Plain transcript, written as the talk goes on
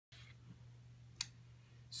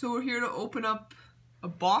So we're here to open up a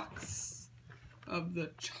box of the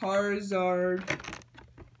Charizard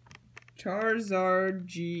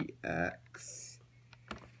GX.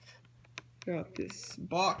 Got this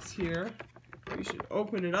box here. We should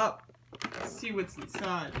open it up and see what's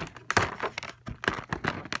inside.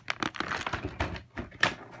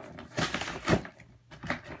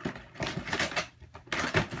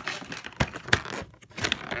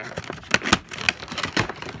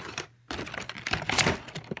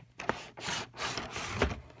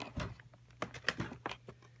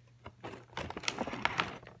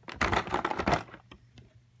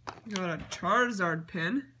 Got a Charizard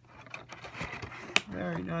pin.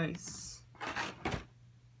 Very nice.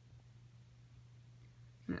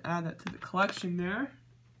 I'm gonna add that to the collection there.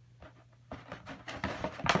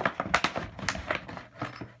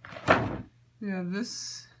 We have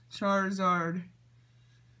this Charizard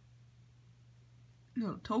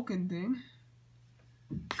token thing.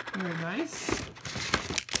 Very nice.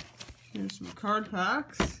 Here's some card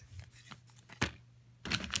packs.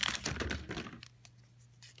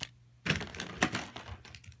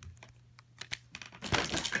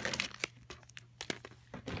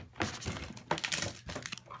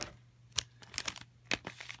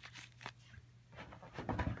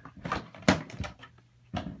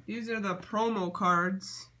 These are the promo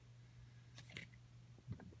cards.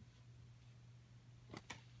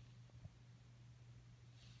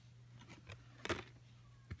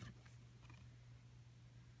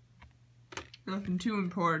 Nothing too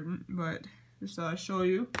important, but just thought I'd show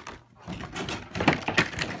you.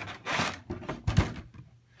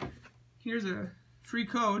 Here's a free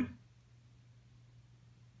code.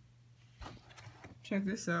 Check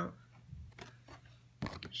this out.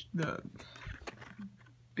 The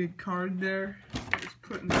big card there. Just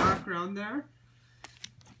put in the background there.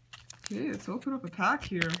 Okay, let's open up a pack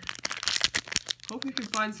here. Hope we can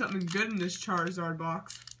find something good in this Charizard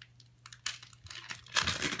box.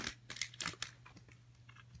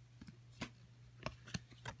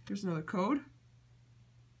 Here's another code.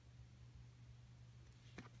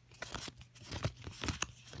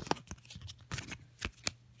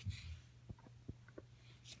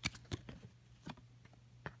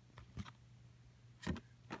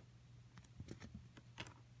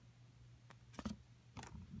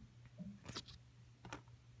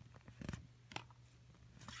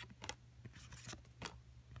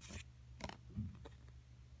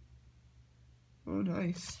 Oh,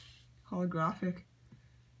 nice. Holographic.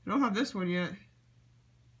 I don't have this one yet.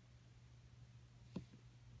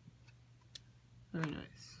 Very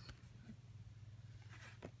nice.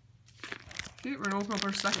 Okay, we're going to open up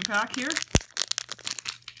our second pack here.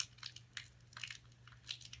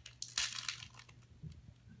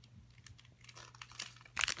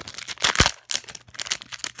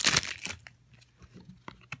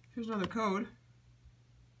 Here's another code.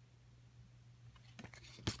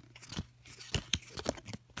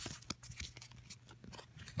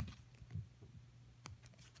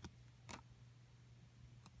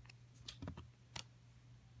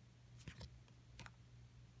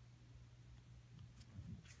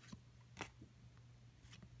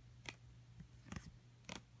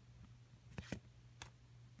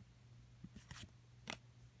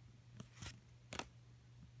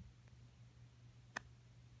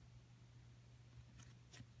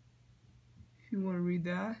 If you want to read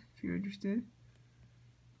that, if you're interested.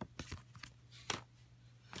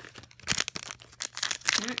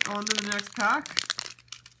 Okay, on to the next pack.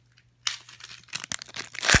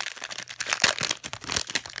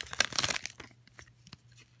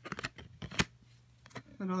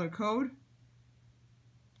 Another code.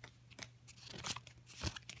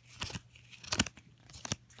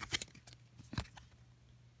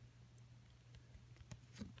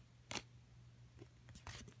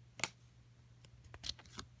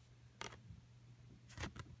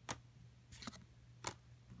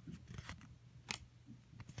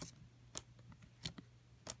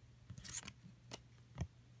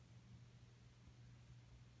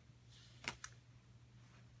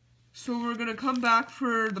 So we're going to come back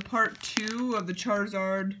for the part 2 of the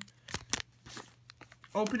Charizard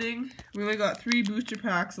opening. We only got 3 booster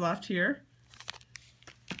packs left here.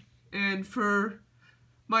 And for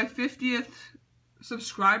my 50th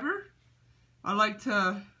subscriber, I'd like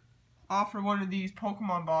to offer one of these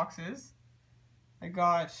Pokemon boxes. I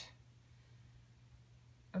got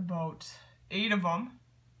about 8 of them,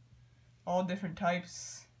 all different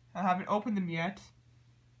types. I haven't opened them yet.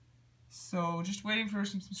 So just waiting for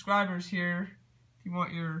some subscribers here. If you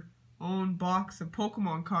want your own box of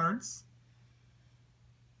Pokemon cards,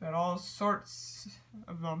 got all sorts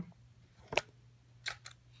of them.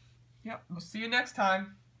 Yep, we'll see you next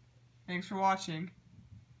time. Thanks for watching.